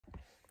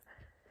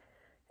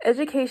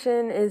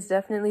Education is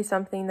definitely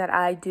something that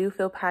I do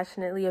feel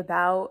passionately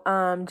about.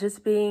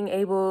 Just being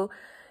able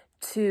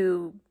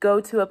to go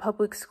to a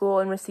public school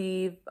and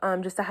receive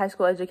just a high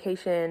school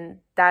education,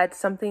 that's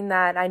something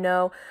that I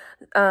know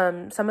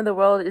some of the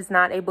world is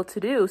not able to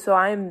do. So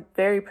I'm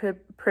very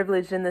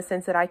privileged in the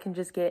sense that I can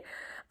just get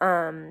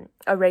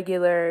a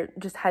regular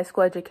just high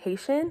school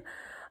education.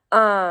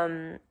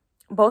 Um,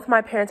 Both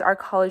my parents are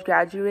college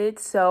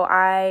graduates, so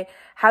I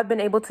have been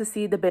able to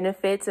see the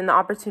benefits and the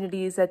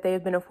opportunities that they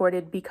have been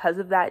afforded because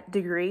of that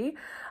degree.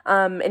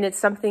 And it's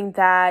something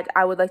that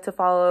I would like to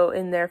follow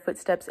in their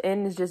footsteps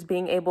in, is just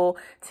being able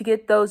to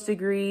get those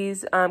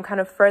degrees, kind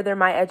of further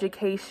my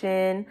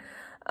education,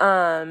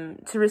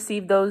 to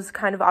receive those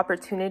kind of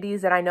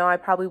opportunities that I know I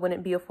probably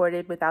wouldn't be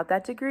afforded without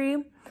that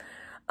degree.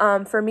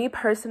 For me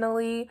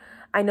personally,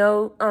 I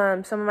know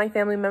some of my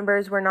family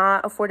members were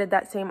not afforded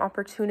that same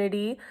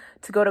opportunity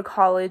to go to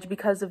college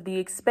because of the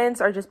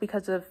expense or just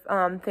because of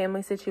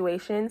family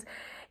situations.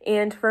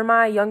 And for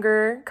my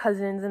younger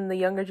cousins and the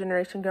younger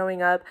generation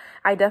growing up,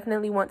 I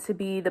definitely want to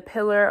be the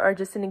pillar or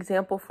just an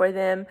example for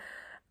them,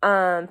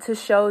 to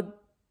show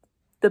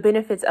the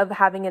benefits of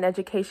having an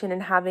education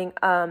and having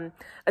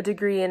a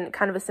degree and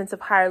kind of a sense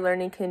of higher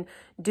learning can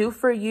do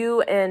for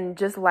you and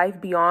just life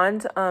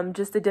beyond,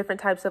 just the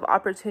different types of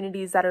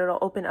opportunities that it'll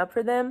open up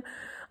for them.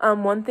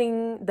 One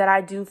thing that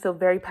I do feel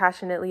very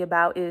passionately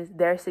about is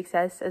their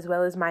success as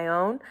well as my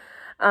own.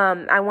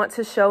 I want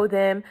to show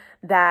them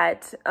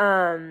that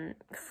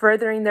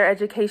furthering their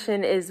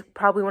education is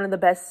probably one of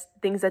the best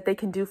things that they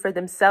can do for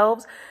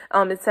themselves.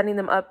 It's setting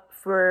them up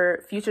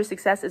for future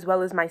success as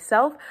well as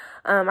myself.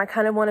 I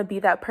kind of want to be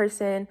that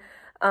person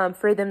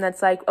for them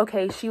that's like,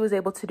 okay, she was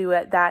able to do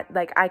it, that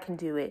like I can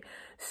do it.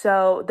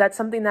 So that's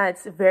something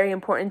that's very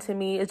important to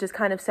me, is just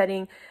kind of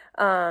setting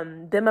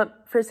them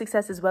up for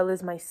success as well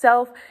as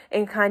myself,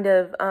 and kind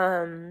of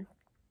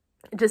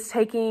just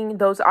taking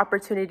those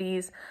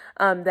opportunities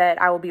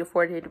that I will be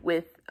afforded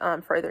with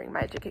furthering my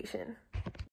education.